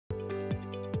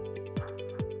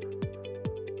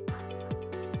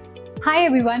Hi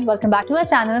everyone, welcome back to our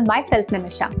channel my self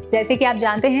Nimisha. जैसे कि आप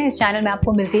जानते हैं, इस चैनल में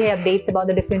आपको मिलती है updates about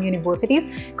the different universities,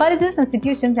 colleges,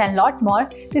 institutions and lot more.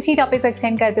 इसी टॉपिक को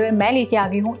एक्सटेंड करते हुए मैं लेके आ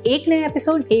गई हूँ एक नया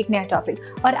एपिसोड, एक नया टॉपिक।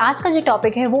 और आज का जो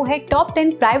टॉपिक है वो है top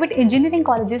 10 private engineering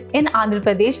colleges in Andhra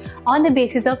Pradesh on the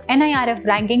basis of NIRF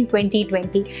ranking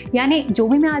 2020। यानी जो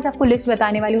भी मैं आज आपको लिस्ट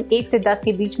बताने वाली हूँ 1 से 10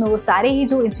 के बीच में, वो सारे ही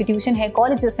जो इंस्टीट्यूशन है,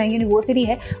 कॉलेजेस हैं, यूनिवर्सिटी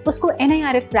है, उसको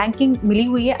NIRF रैंकिंग मिली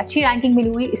हुई है, अच्छी रैंकिंग मिली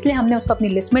हुई है, इसलिए हमने उसको अपनी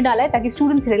लिस्ट में डाला है ताकि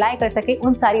स्टूडेंट्स रिलाई कर सके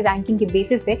उन सारी रैंकिंग के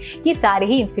बेसिस पे ये सारे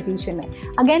ही इंस्टीट्यूशन है।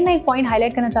 अगेन मैं एक पॉइंट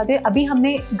हाईलाइट करना चाहती हूँ, अभी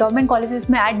हमने गवर्नमेंट कॉलेजेस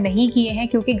में ऐड नहीं किए हैं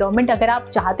क्योंकि गवर्नमेंट अगर आप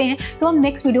चाहते हैं तो हम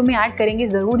नेक्स्ट वीडियो में ऐड करेंगे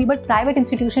जरूरी, बट प्राइवेट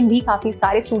इंस्टीट्यूशन भी काफी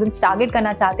सारे स्टूडेंट्स टारगेट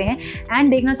करना चाहते हैं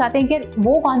एंड देखना चाहते हैं कि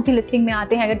वो कौन सी लिस्टिंग में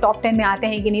आते हैं, अगर टॉप 10 में आते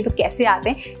हैं कि नहीं, तो कैसे आते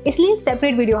हैं, इसलिए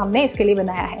सेपरेट वीडियो हमने इसके लिए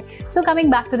बनाया है। So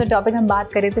coming back to the topic, हम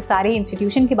बात करें तो सारे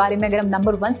इंस्टीट्यूशन के बारे में। अगर हम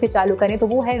नंबर 1 से चालू करें तो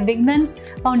वो है विग्नन्स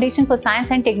foundation for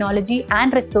science and technology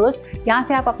and research. यहाँ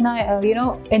से आप अपना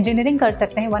इंजीनियरिंग कर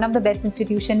सकते हैं। One of the best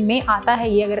institution में आता है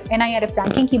ये। अगर NIRF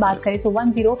रैंकिंग की बात करें तो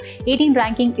 1018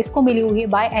 रैंकिंग इसको मिली हुई है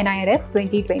bye NIRF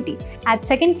 2020। Eight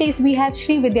second place we have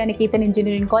Shri Vidya Niketan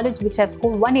engineering college which have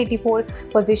scored 184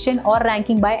 position और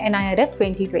ranking bye NIRF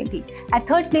 2020। Eight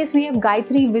third place we have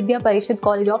Gayatri विद्या परिषद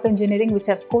college of engineering which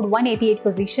have scored 188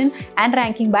 position and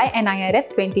ranking bye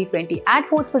NIRF 2020। Eight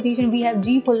fourth position we have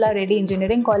ji पुल्ला Reddy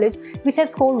engineering college which have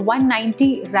scored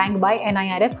 190 rank bye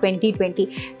NIRF 2020।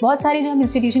 बहुत सारे जो हम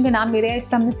institution के नाम ले रहे हैं, इस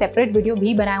पर हमने सेपरेट वीडियो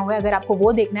भी बनाया हुआ है। अगर आपको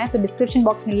वो देखना है तो डिस्क्रिप्शन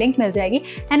बॉक्स में लिंक मिल जाएगी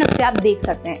एंड उससे आप देख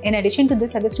सकते हैं। इन एडिशन टू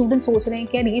दिस, अगर स्टूडेंट सोच रहे हैं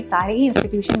कि यार ये सारे ही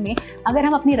इंस्टीट्यूशन में अगर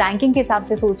हम अपनी रैंकिंग के हिसाब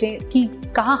से सोचें कि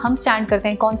कहाँ हम स्टैंड करते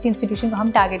हैं, कौन सी इंस्टीट्यूशन को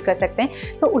हम टारगेट कर सकते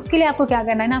हैं, तो उसके लिए आपको क्या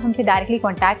करना है ना, आप हमसे डायरेक्टली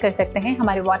कॉन्टैक्ट कर सकते हैं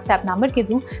हमारे व्हाट्सएप नंबर के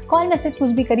थ्रू। कॉल मैसेज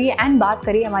कुछ भी करिए एंड बात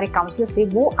करिए हमारे काउंसलर से,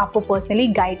 वो आपको पर्सनली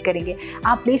गाइड करेंगे।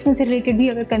 आप प्लेसमेंट से रिलेटेड भी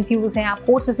अगर कंफ्यूज हैं, आप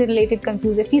कोर्स से रिलेटेड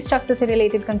कंफ्यूज है, फीस स्ट्रक्चर से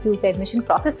रिलेटेड कंफ्यूज है, एडमिशन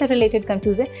प्रोसेस से रिलेटेड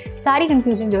कंफ्यूज है, सारी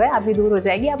कंफ्यूजन जो है आपकी दूर हो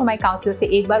जाएगी। आप हमारे काउंसलर से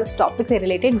एक बार उस टॉपिक से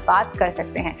रिलेटेड बात कर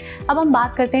सकते हैं। अब हम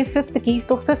बात करते हैं फिफ्थ की।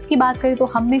 तो फिफ्थ की बात करें तो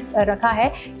हमने रखा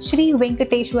है Shri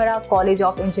Venkateswara college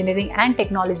of engineering and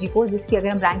technology को, जिसकी अगर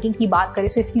हम रैंकिंग की बात करें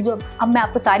तो इसकी जो अब मैं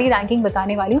आपको सारी रैंकिंग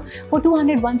बताने वाली हूँ वो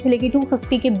 201 से लेकर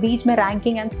 250 के बीच में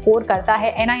रैंकिंग एंड स्कोर करता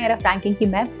है। NIRF रैंकिंग की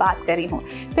मैं बात कर रही हूँ।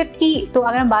 फिफ्थ की तो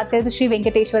अगर हम बात करें तो श्री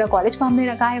वेंकटेश्वरा कॉलेज को हमने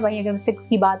रखा है। वहीं अगर हम सिक्स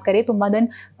की बात करें तो मदन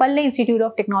पल्ले institute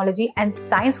of technology and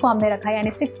science को हमने रखा है,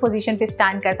 यानी 6th पोजीशन पे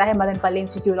स्टैंड करता है मदन पल्ले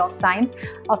institute of science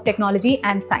of technology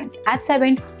and science. Eight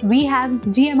 7 we have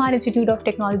GMR institute of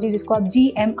technology, जिसको आप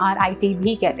GMRIT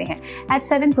भी कहते हैं। Eight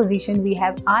 7th position we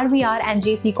have RVR and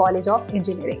JC college of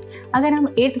engineering. अगर हम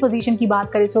 8th पोजीशन की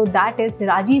बात करें so that is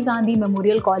Rajiv Gandhi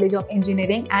memorial college of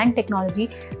engineering and technology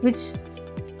which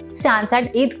stands at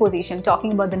 8th position.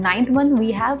 Talking about the 9th one,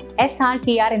 we have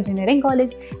SRKR Engineering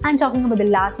College, and talking about the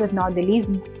last but not the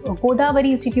least,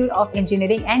 Godavari institute of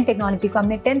engineering and technology को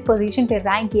हमने 10th position पे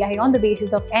rank किया है on the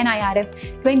basis of NIRF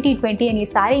 2020। And ये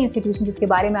सारे institution जिसके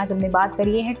बारे में आज हमने बात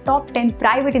करी है top 10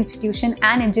 private institution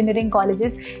and engineering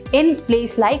colleges in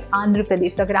place like Andhra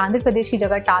Pradesh. तो अगर आंध्र प्रदेश की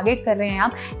जगह टारगेट कर रहे हैं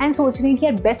आप एंड सोच रहे हैं कि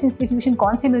यार बेस्ट इंस्टीट्यूशन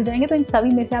कौन से मिल जाएंगे, तो इन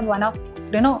सभी में से आप वन ऑफ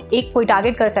एक कोई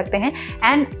टारगेट कर सकते हैं।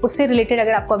 एंड उससे रिलेटेड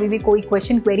अगर आपको अभी भी कोई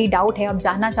क्वेश्चन, क्वेरी, डाउट है, आप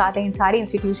जानना चाहते हैं इन सारे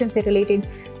इंस्टीट्यूशन से रिलेटेड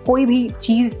कोई भी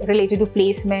चीज़ related to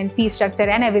placement, fees structure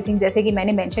and everything, जैसे कि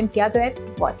मैंने मेंशन किया, तो है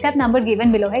व्हाट्सएप नंबर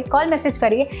गिवन बिलो है, कॉल मैसेज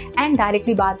करिए एंड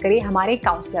डायरेक्टली बात करिए हमारे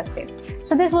काउंसलर से।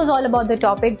 So this was all about the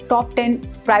topic top 10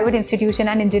 private institution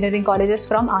and engineering colleges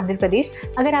from Andhra Pradesh.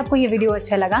 अगर आपको ये वीडियो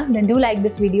अच्छा लगा then do like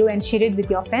this video and share it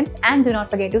with your friends and do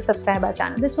not forget to subscribe our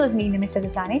channel. This was me Nimisha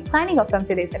जचाने signing off from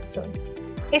today's episode.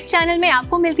 इस channel में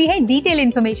आपको मिलती है detail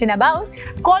information about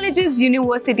colleges,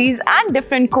 universities and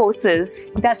different courses.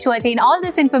 Thus, to attain all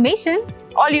this information,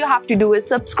 All you have to do is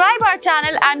subscribe our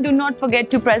channel and do not forget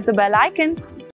to press the bell icon.